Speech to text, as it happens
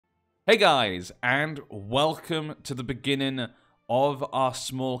Hey guys, and welcome to the beginning of our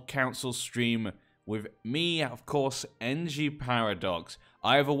small council stream with me, of course, NG Paradox.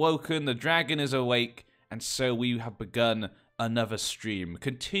 I have awoken, the dragon is awake, and so we have begun another stream,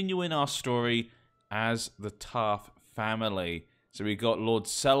 continuing our story as the Tarth family. So we got Lord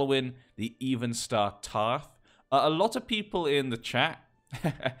Selwyn, the even star Tarth. A lot of people in the chat,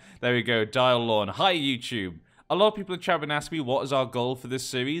 there we go, Dial Lawn, hi YouTube. A lot of people in the chat have been asking me what is our goal for this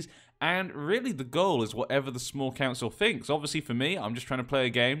series. And really, the goal is whatever the small council thinks. Obviously, for me, I'm just trying to play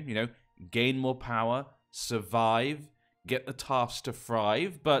a game, you know, gain more power, survive, get the Tarths to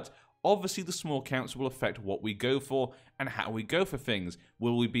thrive. But obviously, the small council will affect what we go for and how we go for things.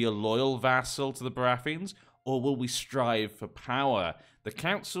 Will we be a loyal vassal to the Baratheons, or will we strive for power? The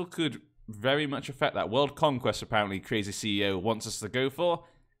council could very much affect that. World Conquest, apparently, Crazy CEO wants us to go for.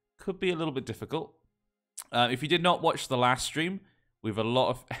 Could be a little bit difficult. If you did not watch the last stream, with a lot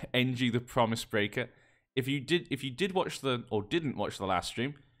of NG the Promise Breaker. If you did watch or didn't watch the last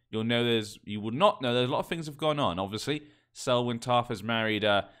stream, you would not know there's a lot of things have gone on. Obviously, Selwyn Tarth has married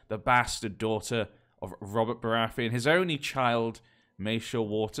the bastard daughter of Robert Baratheon, his only child, Maysha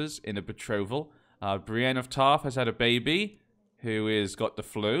Waters, in a betrothal. Brienne of Tarth has had a baby who is got the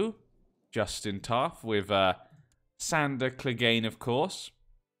flu. Justin Tarth with Sander Clegane, of course.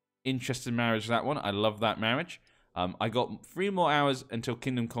 Interesting marriage, that one. I love that marriage. I got 3 more hours until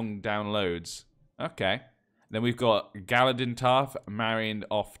Kingdom Come downloads. Okay. Then we've got Galadin Tarth marrying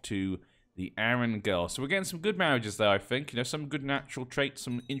off to the Arryn girl. So we're getting some good marriages there, I think. You know, some good natural traits,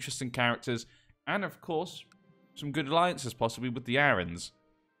 some interesting characters, and of course, some good alliances possibly with the Arryns.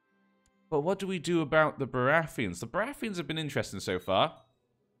 But what do we do about the Baratheons? The Baratheons have been interesting so far.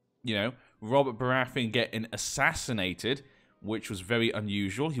 You know, Robert Baratheon getting assassinated, which was very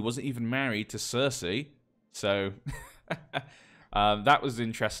unusual. He wasn't even married to Cersei. So, that was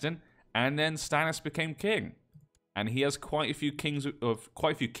interesting. And then Stannis became king. And he has quite a few kids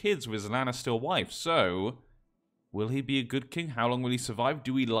with his Lannister wife. So, will he be a good king? How long will he survive?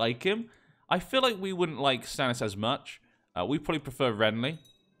 Do we like him? I feel like we wouldn't like Stannis as much. We probably prefer Renly.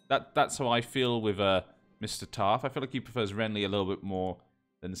 That's how I feel with Mr. Tarth. I feel like he prefers Renly a little bit more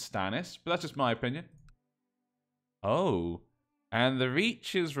than Stannis. But that's just my opinion. Oh. And the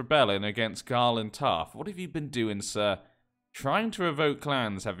Reach is rebelling against Garland Tarth. What have you been doing, sir? Trying to revoke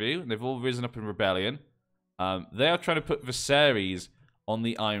clans, have you? They've all risen up in rebellion. They are trying to put Viserys on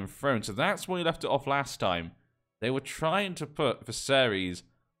the Iron Throne. So that's where we left it off last time. They were trying to put Viserys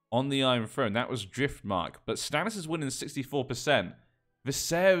on the Iron Throne. That was Driftmark. But Stannis is winning 64%.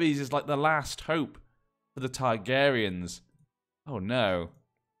 Viserys is like the last hope for the Targaryens. Oh, no.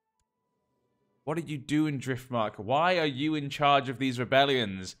 What are you doing, Driftmark? Why are you in charge of these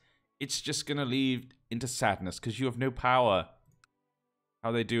rebellions? It's just going to lead into sadness because you have no power. How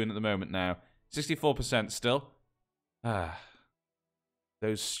are they doing at the moment now? 64% still. Ah.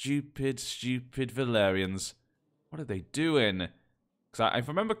 Those stupid, stupid Valyrians. What are they doing? Because if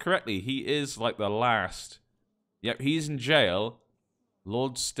I remember correctly, he is like the last. Yep, he's in jail.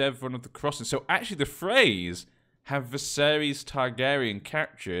 Lord Stevron of the Crossing. So actually the phrase, have Viserys Targaryen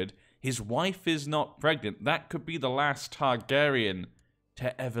captured, his wife is not pregnant. That could be the last Targaryen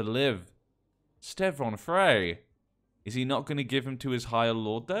to ever live. Stevron Frey. Is he not going to give him to his higher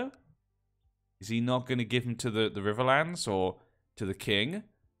lord, though? Is he not going to give him to the Riverlands or to the king?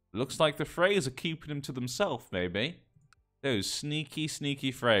 Looks like the Freys are keeping him to themselves, maybe. Those sneaky,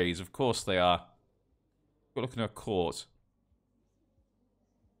 sneaky Freys. Of course they are. Got looking at a court.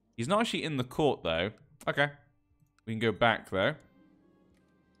 He's not actually in the court, though. Okay. We can go back, though.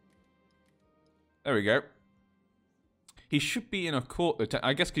 There we go. He should be in a court, though.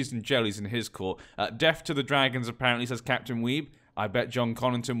 I guess he's in jail. He's in his court. Death to the dragons, apparently, says Captain Weeb. I bet John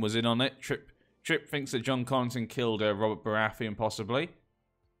Connington was in on it. Trip thinks that John Connington killed Robert Baratheon, possibly.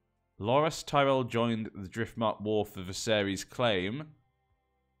 Loras Tyrell joined the Driftmark War for Viserys' claim.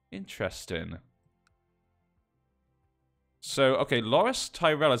 Interesting. So, okay, Loras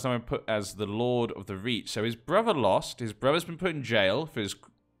Tyrell is now been put as the Lord of the Reach. So his brother lost. His brother's been put in jail for his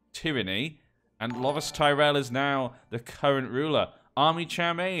tyranny. And Loras Tyrell is now the current ruler. Army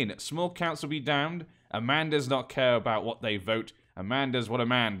Charmaine, small council be damned. A man does not care about what they vote. A man does what a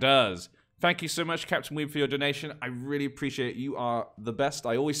man does. Thank you so much, Captain Weeb, for your donation. I really appreciate it. You are the best.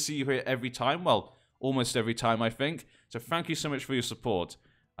 I always see you here every time. Well, almost every time, I think. So thank you so much for your support.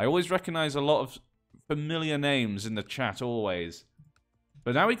 I always recognize a lot of familiar names in the chat, always.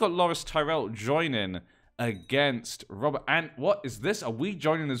 But now we got Loras Tyrell joining against Robert. And what is this? Are we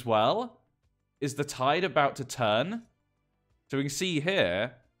joining as well? Is the tide about to turn? So we can see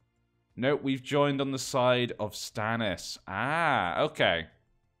here. Nope, we've joined on the side of Stannis. Ah, okay.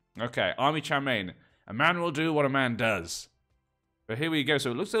 Okay, Army Chow Mein. A man will do what a man does. But here we go.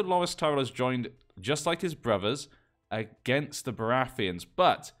 So it looks like Loras Tyrell has joined, just like his brothers, against the Baratheons.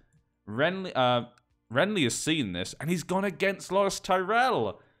 But Renly has seen this, and he's gone against Loras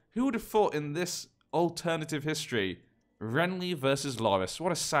Tyrell. Who would have thought in this alternative history? Renly versus Loras.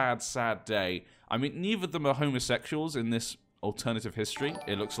 What a sad, sad day. I mean, neither of them are homosexuals in this alternative history,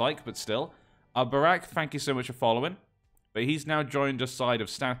 it looks like, but still. Barak, thank you so much for following. But he's now joined the side of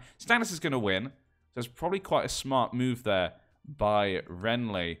Stannis. Stannis is going to win. So it's probably quite a smart move there by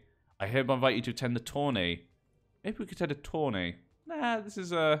Renly. I hereby invite you to attend the tourney. Maybe we could attend a tourney. Nah, this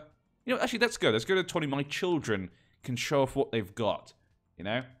is a... You know, actually, let's go. Let's go to the tourney. My children can show off what they've got, you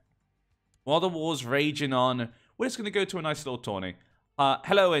know? While the war's raging on, we're just going to go to a nice little tourney.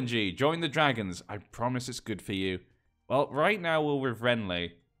 Hello, NG. Join the Dragons. I promise it's good for you. Well, right now we're with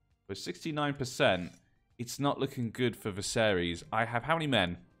Renly. With 69%, it's not looking good for Viserys. I have how many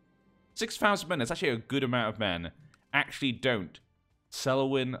men? 6,000 men. That's actually a good amount of men. Actually don't.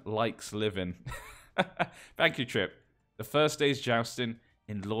 Selwyn likes living. Thank you, Trip. The first day's jousting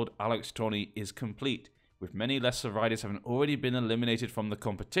in Lord Alec's tourney is complete, with many lesser riders having already been eliminated from the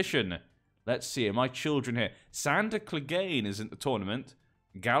competition. Let's see, are my children here? Sandor Clegane is at the tournament.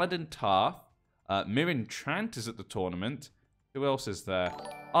 Galadin Tarth. Mirren Trant is at the tournament. Who else is there?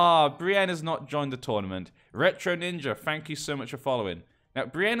 Brienne has not joined the tournament. Retro Ninja, thank you so much for following. Now,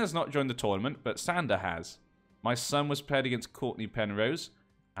 Brienne has not joined the tournament, but Sandor has. My son was paired against Courtney Penrose,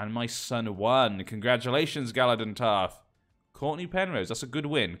 and my son won. Congratulations, Galadin Tarth. Courtney Penrose, that's a good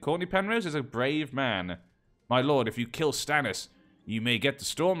win. Courtney Penrose is a brave man. My lord, if you kill Stannis, you may get the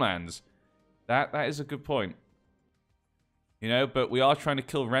Stormlands. That is a good point. You know, but we are trying to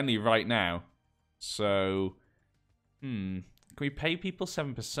kill Renly right now. So, can we pay people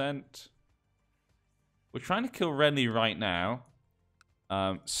 7%? We're trying to kill Renly right now.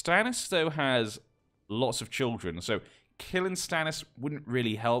 Stannis, though, has lots of children, so killing Stannis wouldn't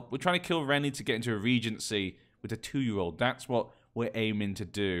really help. We're trying to kill Renly to get into a regency with a 2-year-old. That's what we're aiming to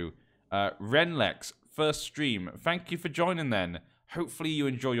do. Renlex, first stream. Thank you for joining then. Hopefully you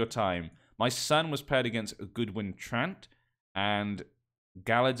enjoy your time. My son was paired against Goodwin Trant, and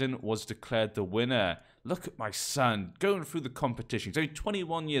Galadin was declared the winner. Look at my son going through the competition. He's only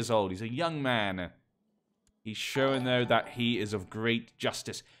 21 years old. He's a young man. He's showing, though, that he is of great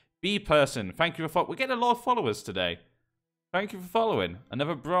justice. B-Person, thank you for following. We're getting a lot of followers today. Thank you for following.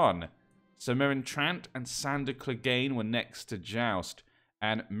 Another Bronn. So Meryn Trant and Sandor Clegane were next to joust.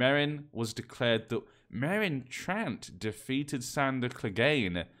 And Meryn was declared the... Meryn Trant defeated Sandor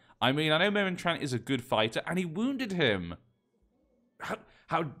Clegane. I mean, I know Meryn Trant is a good fighter, and he wounded him.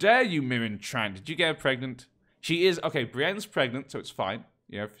 How dare you, Meryn Trant? Did you get her pregnant? She is... Okay, Brienne's pregnant, so it's fine.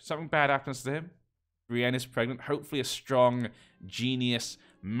 You know, if something bad happens to him, Brienne is pregnant. Hopefully a strong, genius,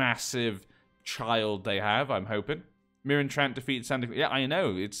 massive child they have, I'm hoping. Meryn Trant defeated Sandor Clegane. Yeah, I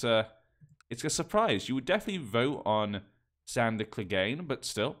know. It's a surprise. You would definitely vote on Sandor Clegane, but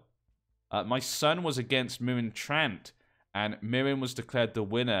still. My son was against Meryn Trant, and Meryn was declared the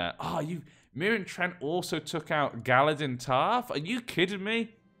winner. Meryn Trant also took out Galadin Tarth? Are you kidding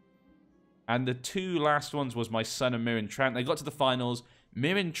me? And the two last ones was my son and Meryn Trant. They got to the finals.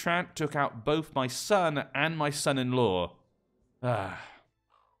 Meryn Trant took out both my son and my son-in-law.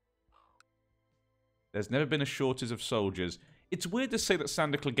 There's never been a shortage of soldiers. It's weird to say that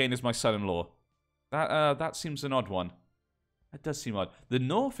Sandor Clegane is my son-in-law. That seems an odd one. That does seem odd. The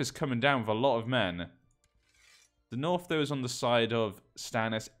North is coming down with a lot of men. The North, though, is on the side of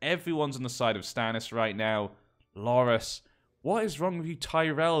Stannis. Everyone's on the side of Stannis right now. Loras. What is wrong with you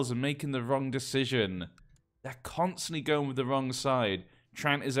Tyrells and making the wrong decision? They're constantly going with the wrong side.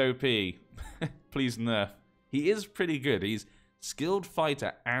 Trant is OP. Please nerf. He is pretty good. He's skilled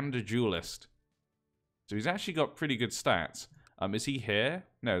fighter and a duelist. So he's actually got pretty good stats. Is he here?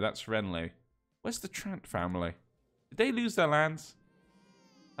 No, that's Renly. Where's the Trant family? Did they lose their lands?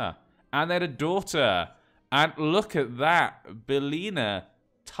 And they had a daughter. And look at that. Belina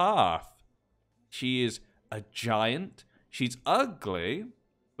Tarth. She is a giant. She's ugly,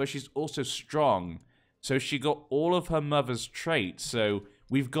 but she's also strong. So she got all of her mother's traits. So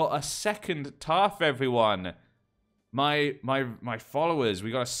we've got a second Tarth, everyone. My followers,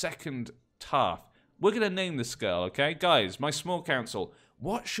 we got a second Tarth. We're going to name this girl, okay? Guys, my small council,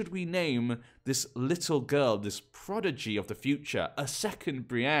 what should we name this little girl, this prodigy of the future, a second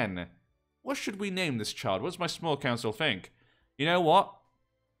Brienne? What should we name this child? What does my small council think? You know what?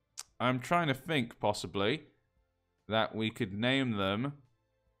 I'm trying to think, possibly, that we could name them...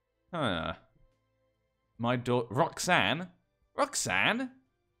 My daughter... Roxanne? Roxanne?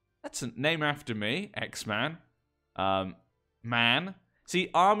 That's a name after me. X-Man. Man. See,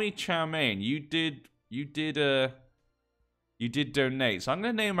 Army Chow Mein, you did donate. So I'm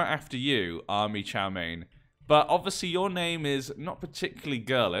gonna name her after you, Army Chow Mein. But obviously your name is not particularly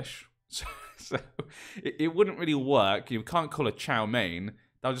girlish, so it wouldn't really work. You can't call her Chow Mein.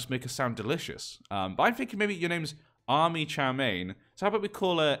 That'll just make her sound delicious. But I'm thinking maybe your name's Army Chow Mein. So how about we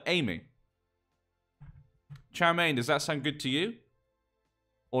call her Amy? Chow Mein, does that sound good to you?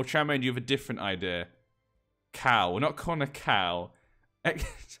 Or Chow Mein, do you have a different idea? Cow. We're not calling her Cow. You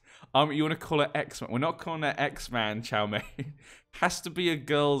want to call her X-Man. We're not calling her X-Man Chow Mein. Has to be a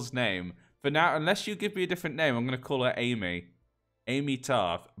girl's name. For now, unless you give me a different name, I'm going to call her Amy. Amy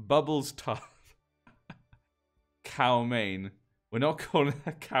Tarth. Bubbles Tarth. Cow Mein. We're not calling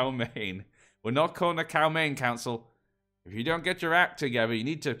her Cow Mein. We're not calling her Cow Mein, Council. If you don't get your act together, you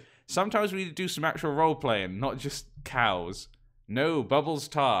need to... Sometimes we need to do some actual role-playing, not just cows. No, Bubbles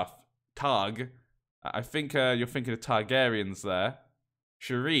Tarth. Targ. I think you're thinking of Targaryens there.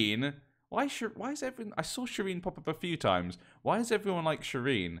 Shireen. Why is everyone... I saw Shireen pop up a few times. Why is everyone like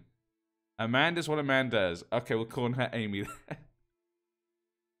Shireen? Amanda's what Amanda's. Okay, we're calling her Amy.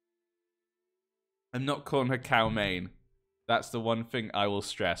 I'm not calling her Cow Mein. That's the one thing I will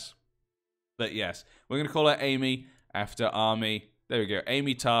stress. But yes, we're going to call her Amy after Army. There we go.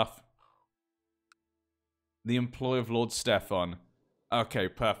 Amy Tarth. The employee of Lord Stefan. Okay,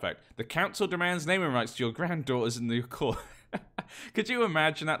 perfect. The council demands naming rights to your granddaughters in the court. Could you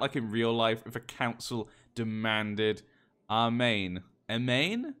imagine that, like, in real life, if a council demanded Armaine?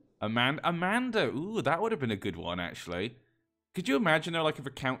 Amaine? Amanda. Ooh, that would have been a good one, actually. Could you imagine, though, like, if a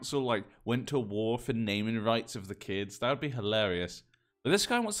council, like, went to war for naming rights of the kids? That would be hilarious. But this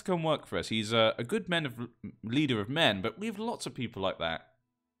guy wants to come work for us. He's a good leader of men, but we have lots of people like that.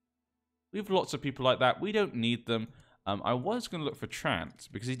 We have lots of people like that. We don't need them. I was going to look for Trant,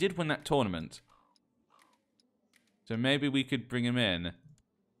 because he did win that tournament. So maybe we could bring him in.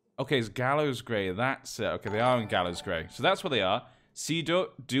 Okay, it's Gallows Grey. That's it. Okay, they are in Gallows Grey. So that's where they are.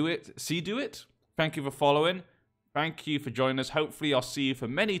 Do it. Thank you for following. Thank you for joining us. Hopefully, I'll see you for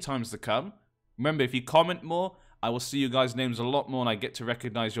many times to come. Remember, if you comment more, I will see you guys' names a lot more, and I get to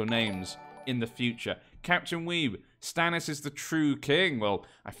recognize your names in the future. Captain Weeb, Stannis is the true king. Well,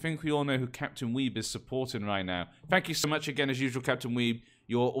 I think we all know who Captain Weeb is supporting right now. Thank you so much again, as usual, Captain Weeb.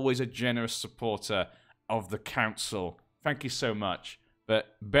 You're always a generous supporter of the council. Thank you so much.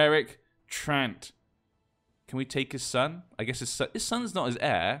 But Beric Trant, can we take his son? I guess his son's not his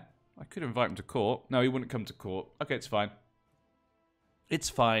heir. I could invite him to court. No, he wouldn't come to court. Okay, it's fine. It's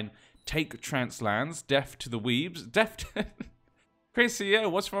fine. Take Trant's lands. Deaf to the Weebs. Deaf to... Crazy, yeah,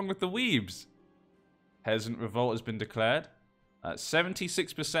 what's wrong with the Weebs? Peasant revolt has been declared.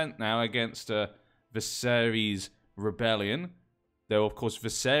 76% now against Viserys' rebellion. Though, of course,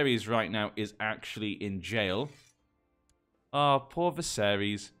 Viserys right now is actually in jail. Oh, poor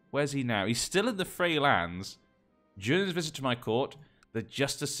Viserys. Where's he now? He's still in the Frey lands. During his visit to my court, the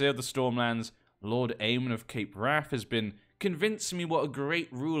Justicer of the Stormlands, Lord Aemon of Cape Wrath, has been convincing me what a great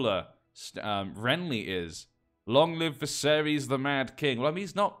ruler Renly is. Long live Viserys, the Mad King. Well, I mean,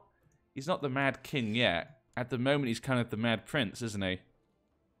 he's not the Mad King yet. At the moment, he's kind of the Mad Prince, isn't he?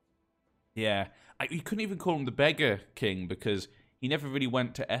 Yeah. You couldn't even call him the Beggar King because he never really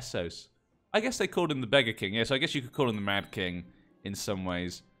went to Essos. I guess they called him the Beggar King. Yeah, so I guess you could call him the Mad King in some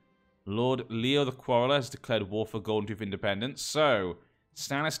ways. Lord Leo the Quarreler has declared war for Golden Tooth independence. So,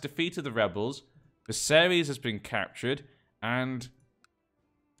 Stannis defeated the rebels. Viserys has been captured. And...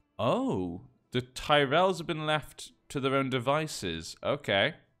 oh, the Tyrells have been left to their own devices.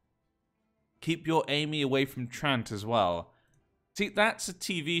 Okay. Keep your Amy away from Trant as well. See, that's a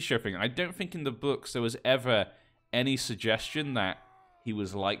TV show thing. I don't think in the books there was ever any suggestion that he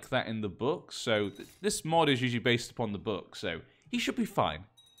was like that in the books. So this mod is usually based upon the book. So he should be fine.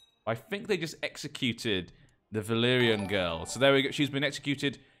 I think they just executed the Valyrian girl. So there we go. She's been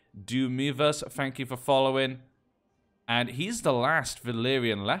executed. Dumivus, thank you for following. And he's the last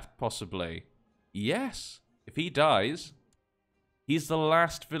Valyrian left, possibly. Yes. If he dies, he's the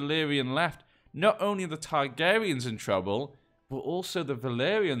last Valyrian left. Not only are the Targaryens in trouble, but also the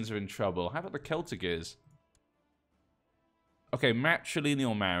Valyrians are in trouble. How about the Celtics? Okay,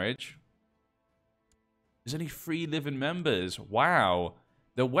 matrilineal marriage. There's only 3 living members. Wow.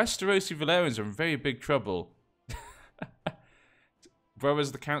 The Westerosi Valyrians are in very big trouble.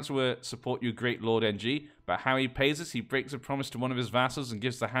 Brothers, the council will support you, great Lord NG, but how he pays us, he breaks a promise to one of his vassals and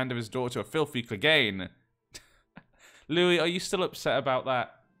gives the hand of his daughter to a filthy Clegane. Louis, are you still upset about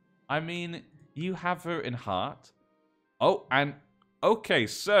that? I mean, you have her in heart. Oh, and, okay,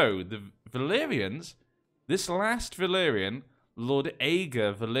 so, the Valyrians, this last Valyrian, Lord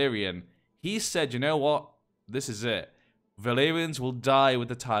Aeger Valyrian, he said, you know what? This is it. Valyrians will die with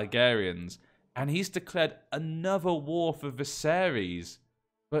the Targaryens. And he's declared another war for Viserys.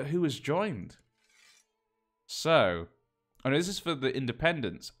 But who has joined? So, oh no, this is for the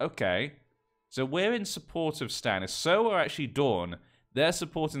independents. Okay. So we're in support of Stannis. So are actually Dorne. They're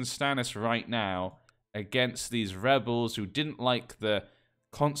supporting Stannis right now against these rebels who didn't like the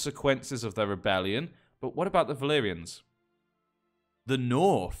consequences of their rebellion. But what about the Valyrians? The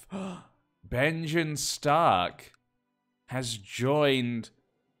North. Benjen Stark has joined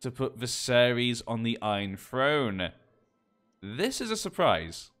to put Viserys on the Iron Throne. This is a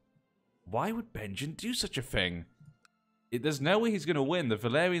surprise. Why would Benjen do such a thing? There's no way he's going to win. The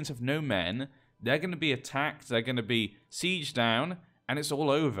Valyrians have no men. They're going to be attacked. They're going to be sieged down. And it's all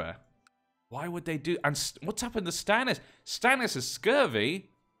over. Why would they do... And what's happened to Stannis? Stannis is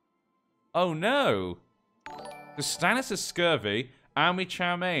scurvy? Oh no. The Stannis is scurvy. Army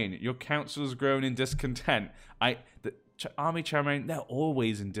Charmaine, your council has grown in discontent. Army Charmaine, they're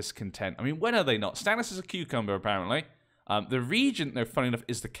always in discontent. I mean, when are they not? Stannis is a cucumber, apparently. The regent, though, funny enough,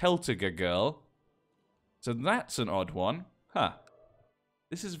 is the Celtiga girl. So that's an odd one. Huh.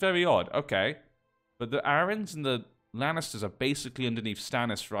 This is very odd. Okay. But the Arryns and the Lannisters are basically underneath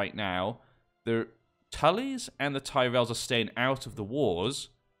Stannis right now. The Tullys and the Tyrells are staying out of the wars,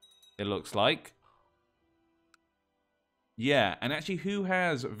 it looks like. Yeah, and actually, who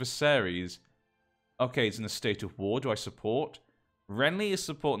has Viserys? Okay, it's in a state of war. Do I support? Renly is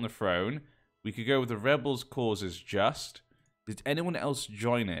supporting the throne. We could go with the rebels' cause is just. Did anyone else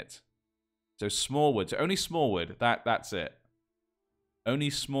join it? So Smallwood. So only Smallwood. That's it. Only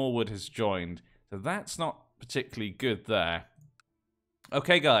Smallwood has joined. So that's not particularly good there.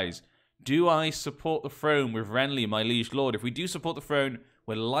 Okay, guys. Do I support the throne with Renly, my liege lord? If we do support the throne,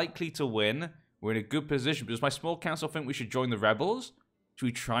 we're likely to win. We're in a good position. Does my small council think we should join the rebels? Should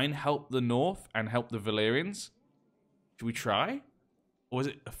we try and help the North and help the Valyrians? Should we try? Or is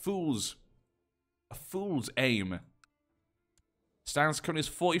it a fool's aim? Stannis currently has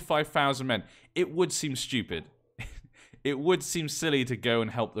 45,000 men. It would seem stupid. It would seem silly to go and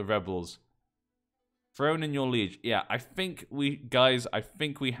help the rebels. Throne in your liege. Yeah, I think we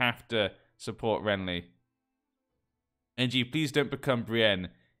have to support Renly. NG, please don't become Brienne.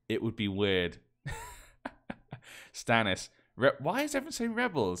 It would be weird. Stannis. Why is everyone saying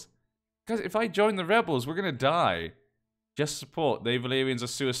rebels? Because if I join the rebels, we're going to die. Just support. They Valyrians are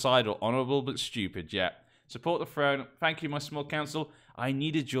suicidal, honorable but stupid. Yeah. Support the throne. Thank you, my small council. I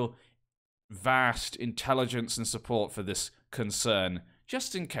needed your vast intelligence and support for this concern.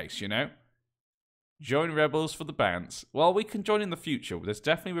 Just in case, you know. Join rebels for the bans. Well, we can join in the future. There's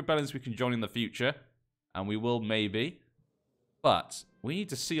definitely rebellions we can join in the future. And we will maybe. But we need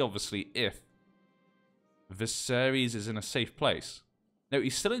to see, obviously, if Viserys is in a safe place. No,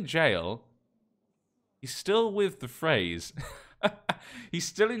 he's still in jail. He's still with the Freys. He's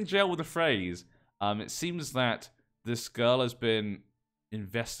still in jail with the Freys. It seems that this girl has been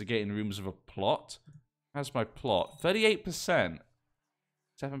investigating rumors of a plot. How's my plot? 38%.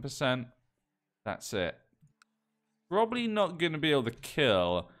 7%. That's it. Probably not going to be able to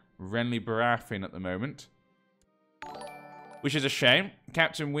kill Renly Baratheon at the moment. Which is a shame.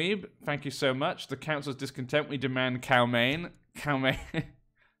 Captain Weeb, thank you so much. The council's discontent. We demand Calmaine. Calmaine.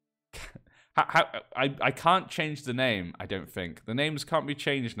 I can't change the name, I don't think. The names can't be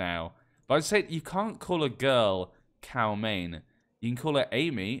changed now. But I'd say you can't call a girl Calmaine. You can call her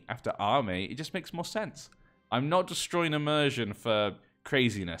Amy after Army. It just makes more sense. I'm not destroying immersion for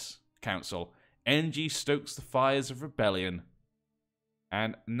craziness, council. NG stokes the fires of rebellion.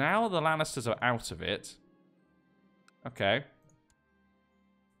 And now the Lannisters are out of it. Okay.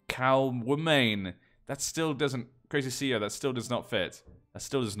 Calmaine. That still doesn't... Crazy CEO, that still does not fit. That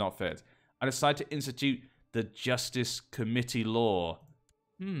still does not fit. I decide to institute the Justice Committee Law.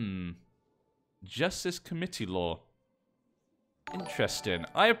 Justice Committee Law. Interesting.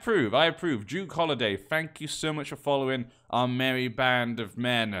 I approve. I approve. Duke Holiday, thank you so much for following our merry band of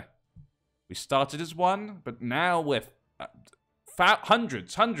men. We started as one, but now we're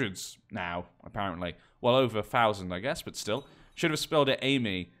hundreds now, apparently. Well, over 1,000, I guess, but still. Should have spelled it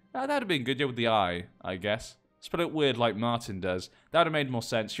Amy. That'd have been good, yeah, with the I guess. Spell it weird like Martin does. That would have made more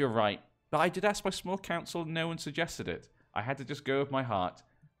sense, you're right. But I did ask my small council, no one suggested it. I had to just go with my heart.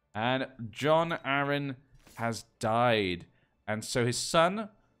 And John Arryn has died. And so his son,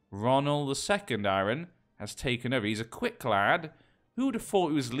 Ronald II Arryn, has taken over. He's a quick lad. Who would have thought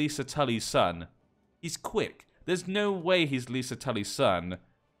he was Lisa Tully's son? He's quick. There's no way he's Lisa Tully's son.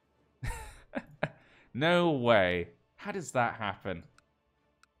 No way. How does that happen?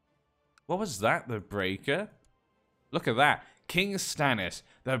 What was that, the breaker? Look at that. King Stannis,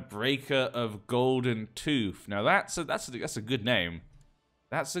 the Breaker of Golden Tooth. Now that's a good name.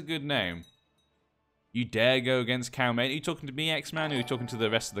 That's a good name. You dare go against Cowmate? Are you talking to me, X-Man, or are you talking to the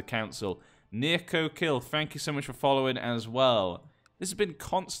rest of the council? Nearco Kill, thank you so much for following as well. This has been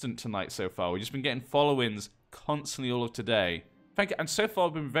constant tonight so far. We've just been getting follow-ins constantly all of today. Thank you. And so far,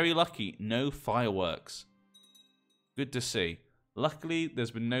 I've been very lucky. No fireworks. Good to see. Luckily,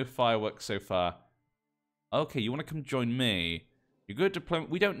 there's been no fireworks so far. Okay, you want to come join me? You're good deployment.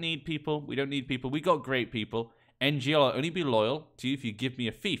 We don't need people. We don't need people. We got great people. NG, I'll only be loyal to you if you give me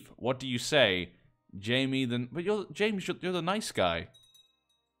a fief. What do you say? Jamie, then... But James, you're the nice guy.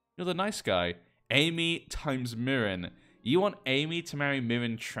 You're the nice guy. Amy times Mirren. You want Amy to marry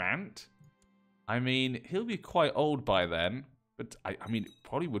Mirren Trant? I mean, he'll be quite old by then. But, I mean, it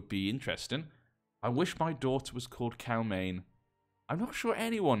probably would be interesting. I wish my daughter was called Calmaine. I'm not sure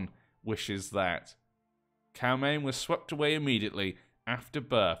anyone wishes that. Calmaine was swept away immediately after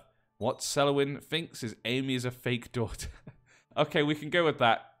birth. What Selwyn thinks is Amy is a fake daughter. Okay, we can go with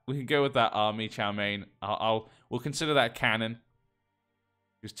that. We can go with that, Army Calmaine. We'll consider that canon.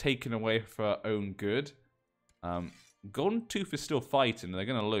 She was taken away for her own good. Golden Tooth is still fighting. They're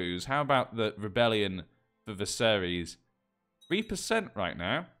going to lose. How about the rebellion for Viserys? 3% right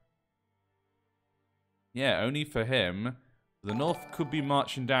now. Yeah, only for him. The North could be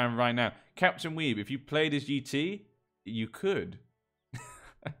marching down right now. Captain Weeb, if you played as GT, you could.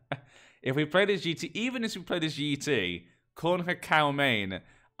 If we played as GT, even if we played as GT, calling her Calmaine,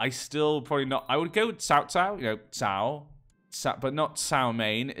 I still probably not. I would go with Cao Cao, you know, Cao, but not Cao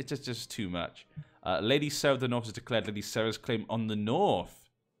Main. It's just too much. Lady Sarah of the North has declared Lady Sarah's claim on the North.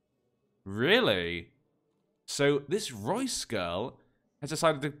 Really? So this Royce girl has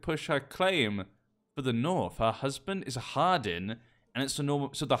decided to push her claim for the North. Her husband is a Harden, and it's the normal.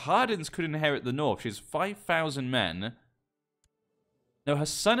 So the Hardens could inherit the North. She has 5,000 men. No, her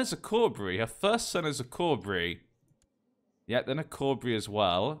son is a Corbury. Her first son is a Corbury. Yeah, then a Corbury as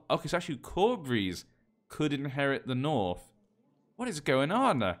well. Okay, so actually Corburys could inherit the North. What is going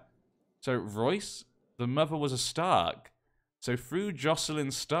on? So Royce, the mother was a Stark. So through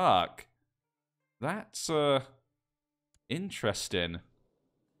Jocelyn Stark. That's interesting.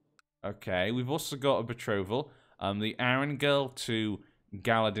 Okay, we've also got a betrothal. The Aaron girl to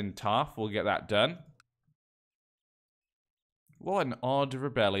Galadin Tarth. We'll get that done. What an odd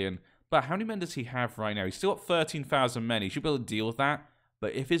rebellion. But how many men does he have right now? He's still got 13,000 men. He should be able to deal with that.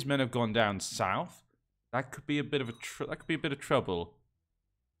 But if his men have gone down south, that could be a bit of trouble. That could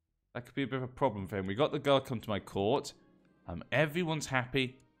be a bit of a problem for him. We got the girl come to my court. Everyone's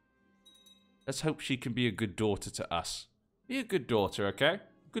happy. Let's hope she can be a good daughter to us. Be a good daughter, okay?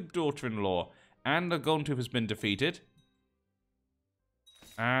 Good daughter-in-law. And the Golden Tooth has been defeated.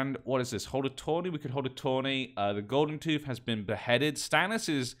 And what is this? Hold a tourney? We could hold a tourney. The Golden Tooth has been beheaded. Stannis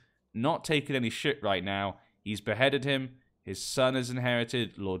is not taking any shit right now. He's beheaded him. His son has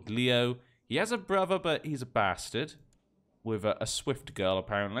inherited Lord Leo. He has a brother, but he's a bastard. With a swift girl,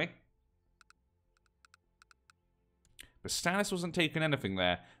 apparently. But Stannis wasn't taking anything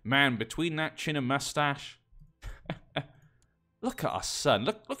there. Man, between that chin and mustache. Look at our son.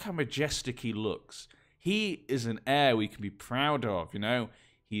 Look how majestic he looks. He is an heir we can be proud of, you know.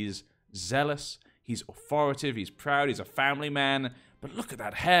 He's zealous. He's authoritative. He's proud. He's a family man. But look at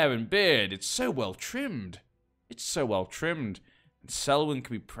that hair and beard. It's so well trimmed. It's so well trimmed. And Selwyn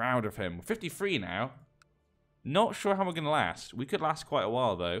can be proud of him. We're 53 now. Not sure how we're going to last. We could last quite a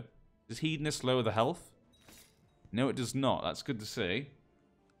while, though. Does Hedonist lower the health? No, it does not. That's good to see.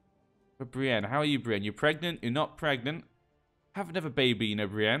 But Brienne, how are you, Brienne? You're pregnant? You're not pregnant? Have another baby, you know,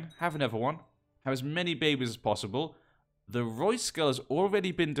 Brienne. Have another one. Have as many babies as possible. The Royce girl has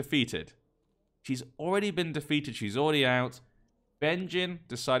already been defeated. She's already been defeated. She's already out. Benjen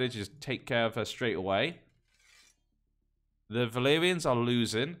decided to just take care of her straight away. The Valyrians are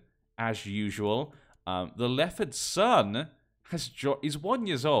losing, as usual. The Lefford son is 1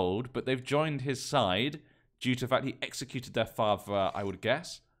 year old, but they've joined his side due to the fact he executed their father, I would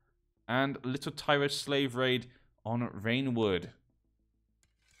guess. And little Tyro slave raid on Rainwood.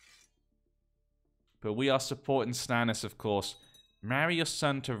 But we are supporting Stannis, of course. Marry your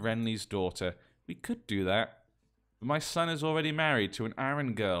son to Renly's daughter. We could do that. But my son is already married to an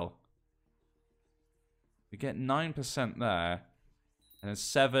Arryn girl. We get 9% there. And then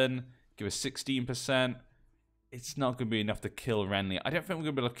 7, give us 16%. It's not going to be enough to kill Renly. I don't think we're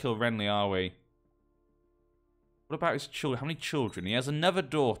going to be able to kill Renly, are we? What about his children? How many children? He has another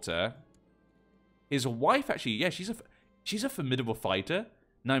daughter. His wife, actually, yeah, she's a formidable fighter.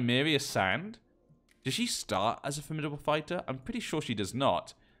 Nymeria Sand. Does she start as a formidable fighter? I'm pretty sure she does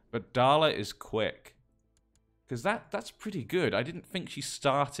not. But Darla is quick. Because that's pretty good. I didn't think she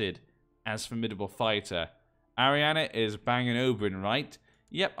started as formidable fighter. Ariana is banging Oberyn, right?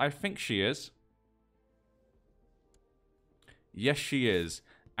 Yep, I think she is. Yes, she is.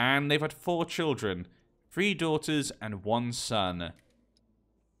 And they've had 4 children. 3 daughters and 1 son.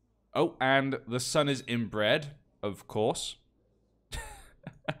 Oh, and the son is inbred, of course.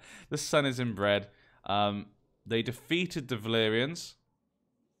 The son is inbred. They defeated the Valyrians.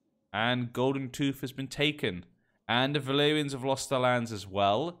 And Golden Tooth has been taken. And the Valyrians have lost their lands as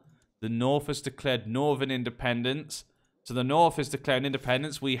well. The North has declared Northern independence. So the North has declared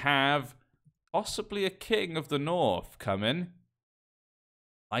independence. We have possibly a king of the North coming.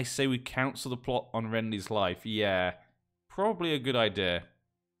 I say we cancel the plot on Renly's life. Yeah, probably a good idea.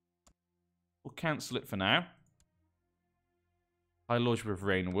 We'll cancel it for now. High Lordship of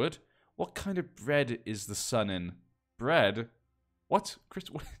Rainwood. What kind of bread is the sun in? Bread? What? Chris,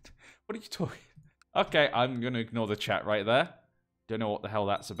 what are you talking? Okay, I'm going to ignore the chat right there. Don't know what the hell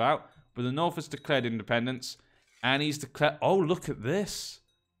that's about. But the North has declared independence. And he's declared... Oh, look at this.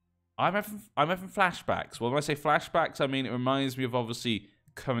 I'm having flashbacks. Well, when I say flashbacks, I mean it reminds me of, obviously,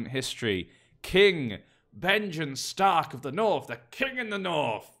 current history. King Benjen Stark of the North. The king in the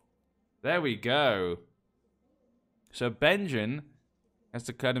North. There we go. So Benjen has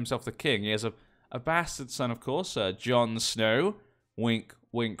declared himself the king. He has a bastard son, of course, Jon Snow. Wink,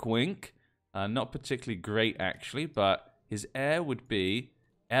 wink, wink. Not particularly great, actually, but his heir would be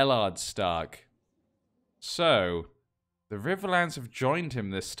Ellared Stark. So, the Riverlands have joined him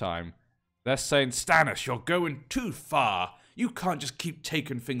this time. They're saying, Stannis, you're going too far. You can't just keep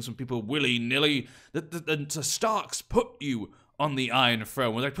taking things from people willy-nilly. The Starks put you on the Iron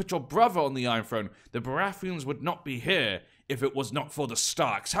Throne. When they put your brother on the Iron Throne, the Baratheons would not be here if it was not for the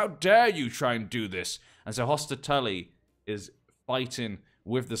Starks. How dare you try and do this? And so Hoster Tully is fighting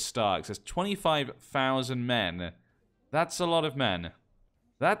with the Starks. There's 25,000 men. That's a lot of men.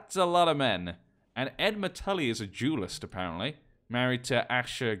 That's a lot of men. And Edmund Tully is a duelist, apparently. Married to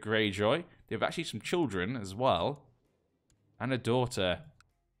Asher Greyjoy. They have actually some children as well. And a daughter.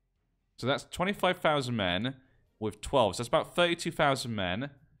 So that's 25,000 men with 12. So that's about 32,000 men.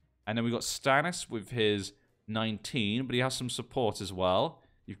 And then we've got Stannis with his 19. But he has some support as well.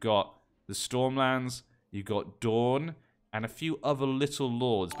 You've got the Stormlands. You've got Dorne. And a few other little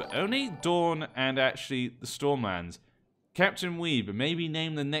lords. But only Dorne and actually the Stormlands. Captain Weeb, maybe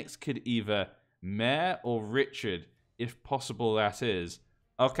name the next kid either Mayor or Richard. If possible, that is.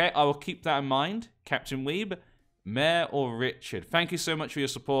 Okay, I will keep that in mind. Captain Weeb, Mayor or Richard. Thank you so much for your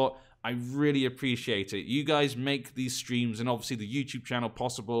support. I really appreciate it. You guys make these streams and obviously the YouTube channel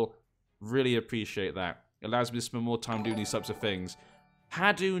possible. Really appreciate that. It allows me to spend more time doing these types of things.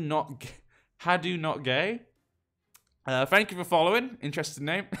 Hadu not gay. Thank you for following. Interesting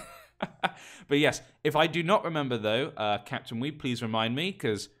name. But yes, if I do not remember though, Captain Weeb, please remind me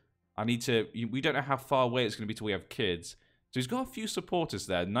because I need to. We don't know how far away it's going to be till we have kids. So he's got a few supporters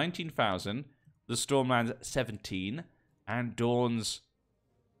there. 19,000. The Stormlands 17 and Dorne's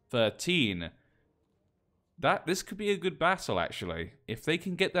 13. This could be a good battle actually. If they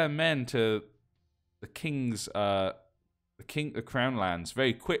can get their men to the king's the crown lands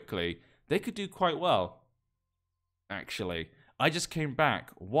very quickly, they could do quite well. Actually, I just came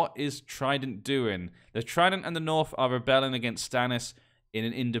back. What is Trident doing? The Trident and the North are rebelling against Stannis in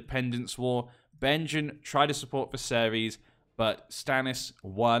an independence war. Benjen tried to support Viserys, but Stannis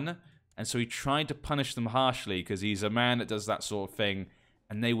won. And so he tried to punish them harshly because he's a man that does that sort of thing.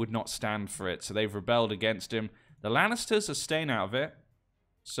 And they would not stand for it. So they've rebelled against him. The Lannisters are staying out of it.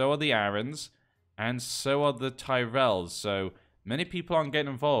 So are the Arryns. And so are the Tyrells. So many people aren't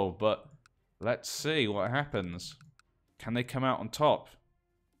getting involved. But let's see what happens. Can they come out on top?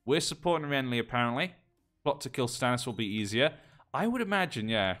 We're supporting Renly, apparently. Plot to kill Stannis will be easier. I would imagine,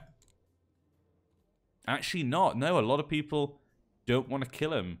 yeah. Actually not. No, a lot of people don't want to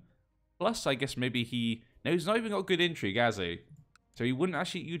kill him. Plus, I guess maybe he... No, he's not even got good intrigue, has he? So he wouldn't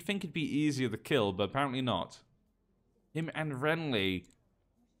actually... You'd think it'd be easier to kill, but apparently not. Him and Renly.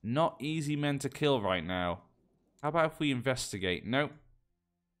 Not easy men to kill right now. How about if we investigate? Nope.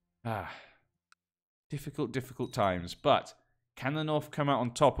 Difficult, difficult times. But can the North come out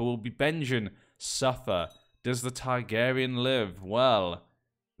on top, or will be Benjen suffer? Does the Targaryen live? Well,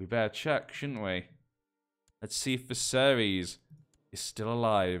 we better check, shouldn't we? Let's see if Viserys is still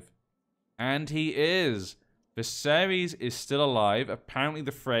alive. And he is. Viserys is still alive. Apparently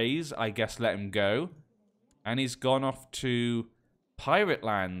the Freys, I guess, let him go. And he's gone off to Pirate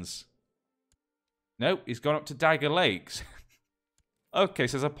Lands. Nope, he's gone up to Dagger Lakes. Okay,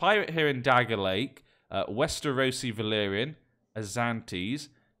 so there's a pirate here in Dagger Lake. Westerosi Valyrian, Azantes,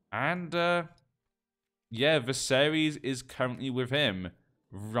 and yeah, Viserys is currently with him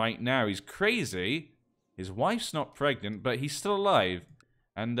right now. He's crazy. His wife's not pregnant, but he's still alive.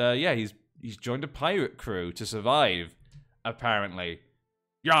 And yeah, he's joined a pirate crew to survive, apparently.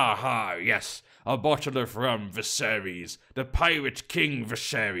 Yaha, yes, a bottle of rum, Viserys, the pirate king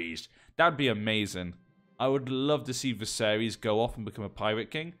Viserys. That'd be amazing. I would love to see Viserys go off and become a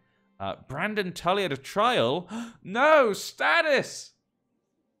pirate king. Brandon Tully at a trial? No, Stannis!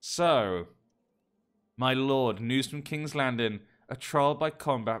 So, my lord, news from King's Landing, a trial by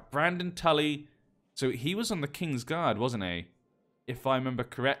combat. Brandon Tully, so he was on the King's Guard, wasn't he? If I remember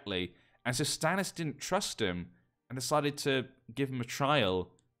correctly. And so Stannis didn't trust him and decided to give him a trial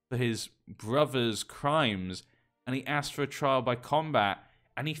for his brother's crimes. And he asked for a trial by combat.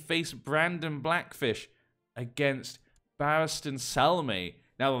 And he faced Brandon Blackfish against Barristan Selmy.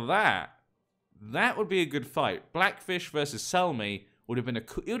 Now that would be a good fight. Blackfish versus Selmy would have been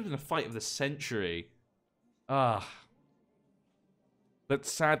a fight of the century. But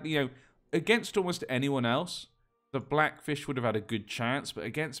sadly, you know, against almost anyone else, the Blackfish would have had a good chance. But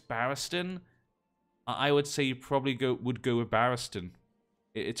against Barristan, I would say you probably would go with Barristan.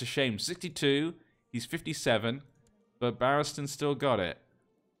 It's a shame. 62, he's 57, but Barristan still got it.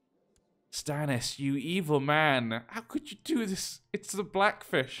 Stannis, you evil man. How could you do this? It's the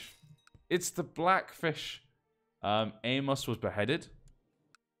Blackfish. It's the Blackfish. Amos was beheaded.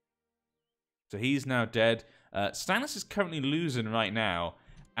 So he's now dead. Stannis is currently losing right now.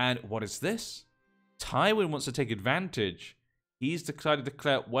 And what is this? Tywin wants to take advantage. He's decided to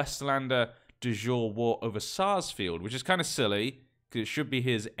declare Westlander de jure war over Sarsfield, which is kind of silly, because it should be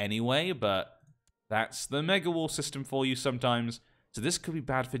his anyway, but that's the Mega War system for you sometimes. So this could be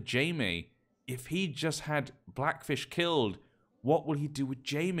bad for Jaime. If he just had Blackfish killed, what will he do with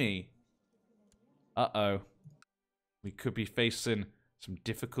Jaime? Uh-oh. We could be facing some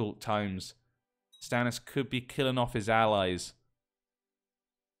difficult times. Stannis could be killing off his allies.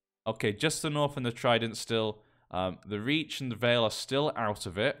 Okay, just the North and the Trident still. The Reach and the Vale are still out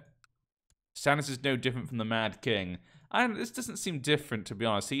of it. Stannis is no different from the Mad King. And this doesn't seem different, to be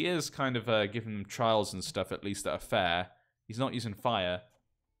honest. He is kind of giving them trials and stuff, at least, that are fair. He's not using fire.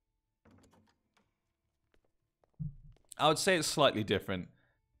 I would say it's slightly different.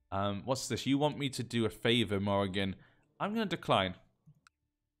 What's this? You want me to do a favor, Morrigan? I'm going to decline.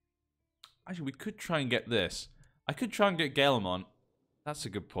 Actually, we could try and get this. I could try and get Gaelemont. That's a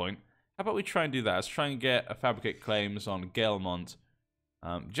good point. How about we try and do that? Let's try and get a fabricate claims on Gaelemont.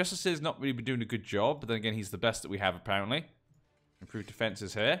 Justice is not really been doing a good job, but then again, he's the best that we have, apparently. Improved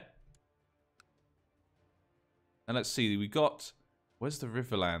defenses here. And let's see, we got... Where's the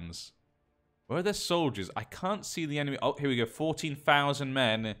Riverlands? Where are their soldiers? I can't see the enemy. Oh, here we go. 14,000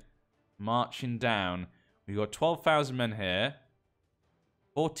 men marching down. We got 12,000 men here.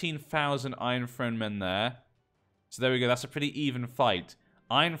 14,000 Iron Throne men there. So there we go. That's a pretty even fight.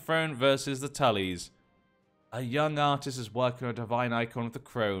 Iron Throne versus the Tullys. A young artist is working on a divine icon of the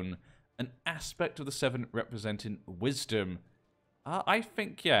crone. An aspect of the seven representing wisdom. I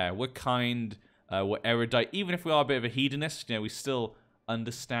think, yeah, we're kind, we're erudite. Even if we are a bit of a hedonist, you know, we still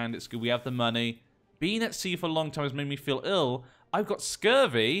understand it's good. We have the money. Being at sea for a long time has made me feel ill. I've got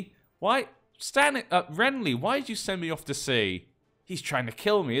scurvy. Why? Renly, why did you send me off to sea? He's trying to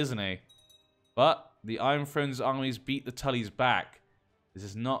kill me, isn't he? But the Iron Throne's armies beat the Tullys back. This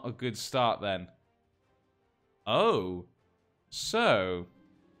is not a good start then. Oh, so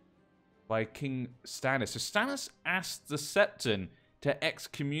by King Stannis. So Stannis asked the Septon to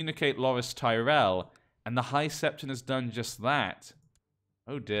excommunicate Loras Tyrell, and the High Septon has done just that.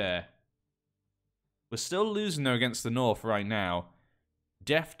 Oh dear. We're still losing though against the North right now.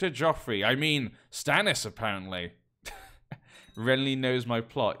 Death to Joffrey. I mean, Stannis apparently. Renly knows my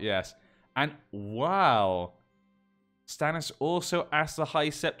plot, yes. And wow. Stannis also asked the High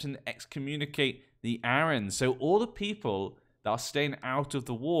Septon to excommunicate the Arryns. So all the people that are staying out of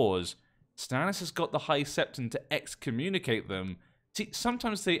the wars, Stannis has got the High Septon to excommunicate them. See,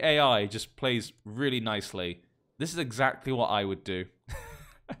 sometimes the AI just plays really nicely. This is exactly what I would do.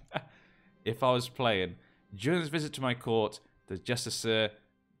 If I was playing. During his visit to my court, the Justicer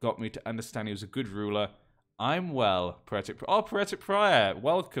got me to understand he was a good ruler. I'm well, Poetic Prior. Oh, Poetic Prior,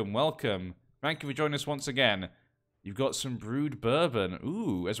 welcome, welcome. Thank you for joining us once again. You've got some brewed bourbon.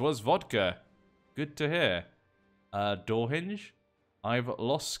 Ooh, as well as vodka. Good to hear. Door hinge. I've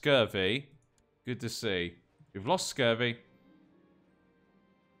lost scurvy. Good to see. We've lost scurvy.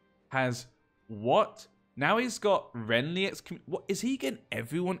 Has what? Now he's got Renly excommunicated. What is he getting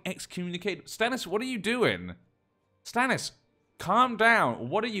everyone excommunicated? Stannis, what are you doing? Stannis, calm down.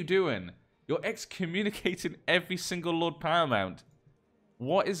 What are you doing? You're excommunicating every single Lord Paramount.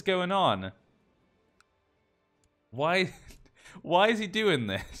 What is going on? Why? Why is he doing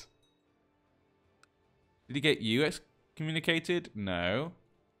this? Did he get you excommunicated? No.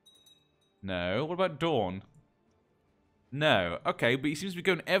 No. What about Dawn? No. Okay, but he seems to be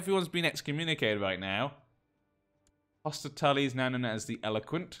going... Everyone's been excommunicated right now. Hoster Tully is now known as the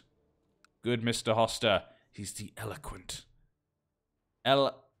Eloquent. Good, Mr. Hoster. He's the Eloquent.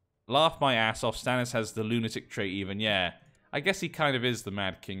 Laugh my ass off. Stannis has the lunatic trait even. Yeah. I guess he kind of is the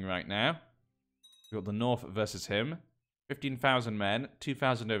Mad King right now. We've got the North versus him. 15,000 men.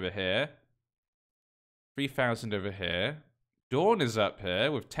 2,000 over here. 3,000 over here. Dawn is up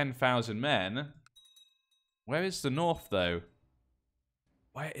here with 10,000 men. Where is the North, though?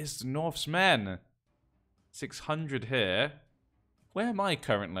 Where is the North's men? 600 here. Where am I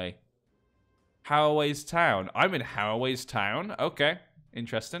currently? Howaway's Town. I'm in Howaway's Town. Okay.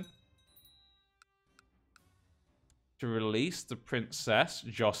 Interesting. To release the princess,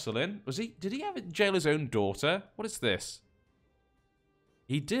 Jocelyn. Did he have jail his own daughter? What is this?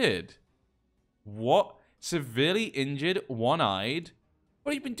 He did. What? Severely injured, one-eyed?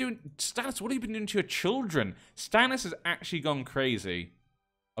 What have you been doing? Stannis, what have you been doing to your children? Stannis has actually gone crazy.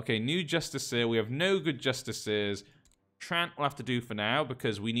 Okay, new Justiceer. We have no good Justiceers. Trant will have to do for now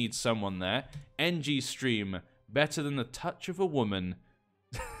because we need someone there. NG stream. Better than the touch of a woman.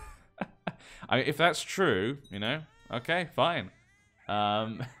 I mean, if that's true, you know, okay, fine.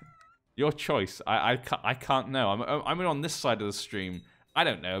 Your choice. I can't know. I'm on this side of the stream. I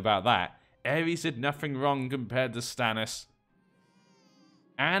don't know about that. Ares did nothing wrong compared to Stannis.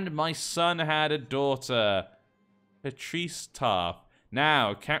 And my son had a daughter. Patrice Tarth.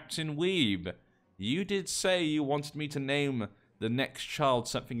 Now, Captain Weeb, you did say you wanted me to name the next child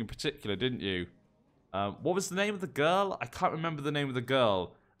something in particular, didn't you? What was the name of the girl? I can't remember the name of the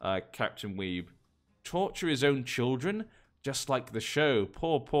girl, Captain Weeb. Torture his own children? Just like the show.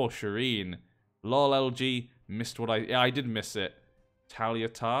 Poor Shireen. Lol, LG. Missed what Yeah, I did miss it. Talia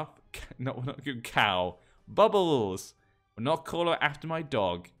Tarth? Not good. Cow. Bubbles! Will not call her after my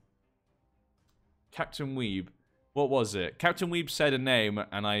dog. Captain Weeb. What was it? Captain Weeb said a name,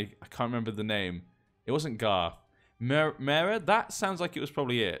 and I can't remember the name. It wasn't Garth. Mara? That sounds like it was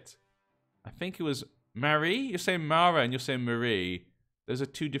probably it. I think it was Marie? You're saying Mara and you're saying Marie. Those are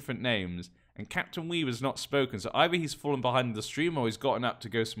two different names. And Captain Weeb has not spoken, so either he's fallen behind the stream or he's gotten up to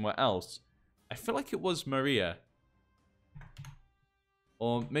go somewhere else. I feel like it was Maria.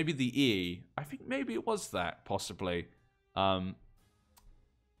 Or maybe the E. I think maybe it was that, possibly. I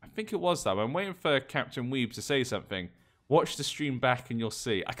think it was that. I'm waiting for Captain Weeb to say something. Watch the stream back and you'll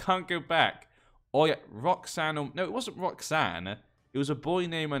see. I can't go back. Oh yeah, Roxanne. No, it wasn't Roxanne. It was a boy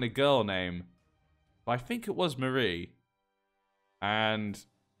name and a girl name. But I think it was Marie. And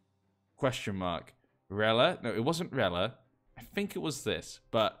question mark. Rella? No, it wasn't Rella. I think it was this.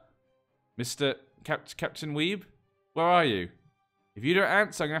 But Mr. Captain Weeb, where are you? If you don't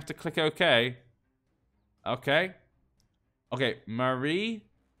answer, I'm gonna have to click OK. Okay. Okay, Marie.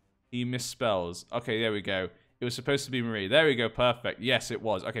 He misspells. Okay, there we go. It was supposed to be Marie. There we go, perfect. Yes, it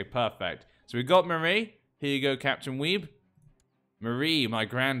was. Okay, perfect. So we got Marie. Here you go, Captain Weeb. Marie, my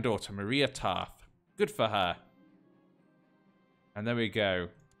granddaughter, Maria Tarth. Good for her. And there we go.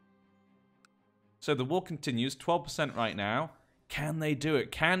 So the war continues, 12% right now. Can they do it?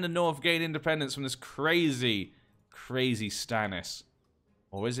 Can the North gain independence from this crazy, crazy Stannis?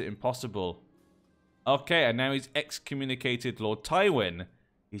 Or is it impossible? Okay, and now he's excommunicated Lord Tywin.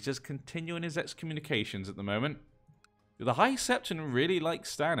 He's just continuing his excommunications at the moment. The High Septon really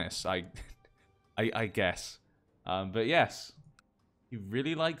likes Stannis, I guess. But yes, he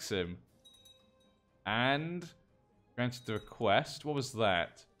really likes him. And granted the request. What was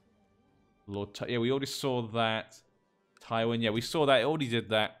that? Yeah, we already saw that. Tywin, yeah, we saw that. It already did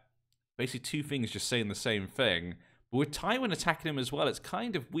that. Basically, two things just saying the same thing. But with Tywin attacking him as well, it's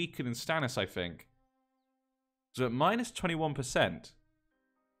kind of weaker than Stannis, I think. So at minus 21%.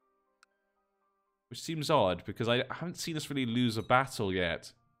 Which seems odd, because I haven't seen us really lose a battle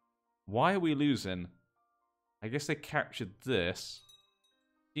yet. Why are we losing? I guess they captured this.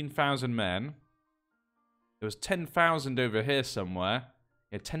 15,000 men. There was 10,000 over here somewhere.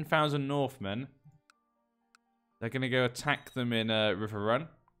 Yeah, 10,000 Northmen. They're going to go attack them in River Run.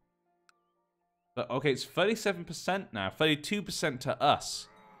 But, okay, it's 37% now. 32% to us.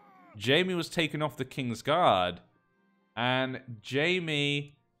 Jaime was taken off the King's Guard. And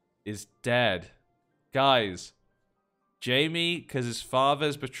Jaime is dead. Guys, Jaime, because his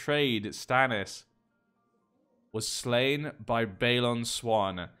father's betrayed Stannis, was slain by Balon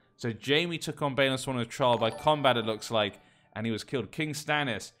Swan. So Jaime took on Balon Swan in a trial by combat, it looks like, and he was killed. King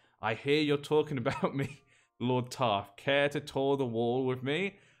Stannis, I hear you're talking about me, Lord Tarth. Care to tour the wall with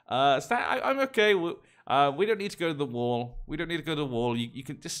me? I'm okay. We don't need to go to the wall. We don't need to go to the wall. You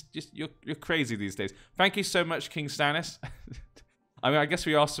can just you're crazy these days. Thank you so much, King Stannis. I mean, I guess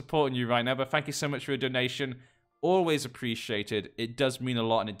we are supporting you right now, but thank you so much for your donation. Always appreciated. It does mean a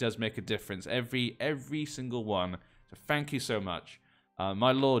lot, and it does make a difference. Every single one. So thank you so much.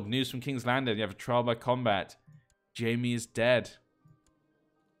 My lord, news from King's Landing. You have a trial by combat. Jaime is dead.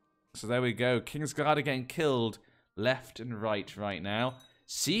 So there we go. Kingsguard are getting killed left and right now.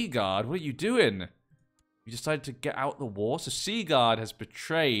 Seaguard, what are you doing? You decided to get out the war? So Seaguard has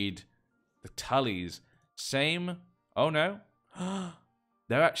betrayed the Tullys. Same. Oh no.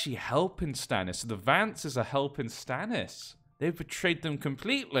 They're actually helping Stannis. So the Vances are helping Stannis. They've betrayed them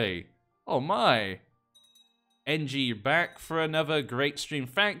completely. Oh my. NG, you're back for another great stream.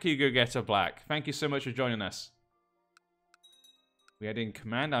 Thank you, Go Getter Black. Thank you so much for joining us. We had in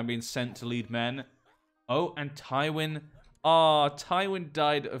command. I'm being sent to lead men. Oh, and Tywin. Ah, Tywin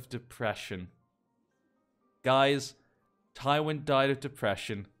died of depression. Guys, Tywin died of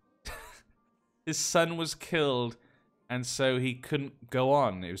depression. His son was killed, and so he couldn't go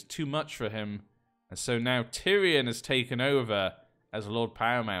on. It was too much for him. And so now Tyrion has taken over as Lord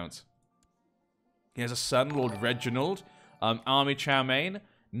Paramount. He has a son, Lord Reginald. Army Chow Mein.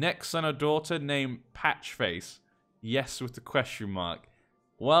 Next son or daughter named Patchface. Yes, with the question mark.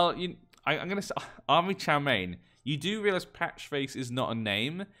 Well, I'm going to say Army Chow Mein. You do realize Patchface is not a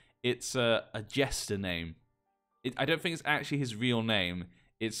name. It's a jester name. I don't think it's actually his real name.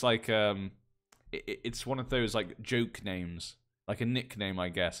 It's like it's one of those like joke names, like a nickname, I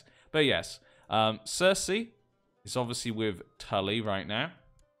guess. But yes, Cersei is obviously with Tully right now.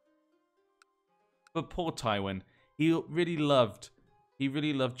 But poor Tywin, he really loved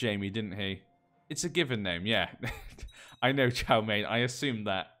Jaime, didn't he? It's a given name, yeah. I know, Chow Mein. I assumed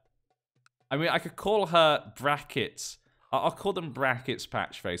that. I mean, I could call her Brackets. I'll call them Brackets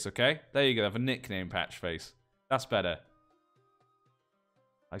Patchface, okay? There you go. I have a nickname, Patchface. That's better.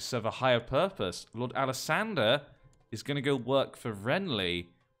 I serve a higher purpose. Lord Alessander is going to go work for Renly.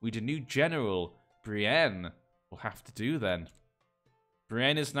 We need a new general. Brienne will have to do then.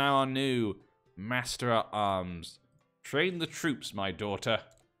 Brienne is now our new Master at Arms. Train the troops, my daughter.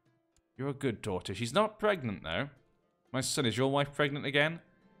 You're a good daughter. She's not pregnant, though. My son, is your wife pregnant again?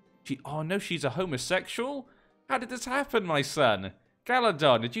 Oh, no, she's a homosexual? How did this happen, my son?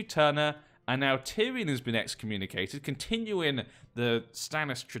 Galadon, did you turn her? And now Tyrion has been excommunicated, continuing the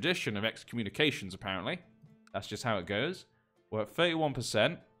Stannis tradition of excommunications, apparently. That's just how it goes. We're at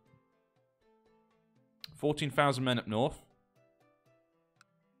 31%. 14,000 men up north.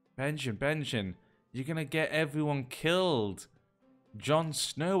 Benjen, you're going to get everyone killed. Jon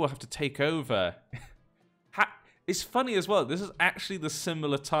Snow will have to take over. It's funny as well. This is actually the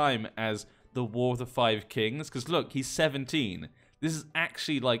similar time as the War of the Five Kings. Because look, he's 17. This is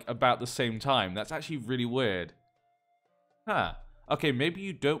actually like about the same time. That's actually really weird. Huh. Okay, maybe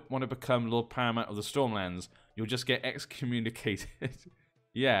you don't want to become Lord Paramount of the Stormlands. You'll just get excommunicated.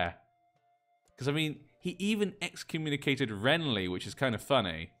 Yeah. Because, I mean, he even excommunicated Renly, which is kind of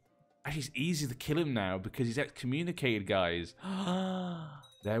funny. Actually, it's easy to kill him now because he's excommunicated, guys.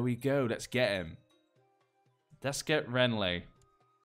 There we go. Let's get him. Let's get Renly.